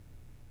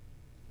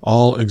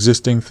All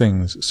existing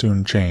things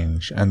soon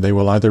change, and they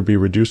will either be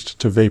reduced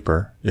to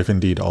vapor, if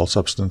indeed all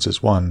substance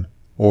is one,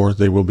 or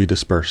they will be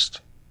dispersed.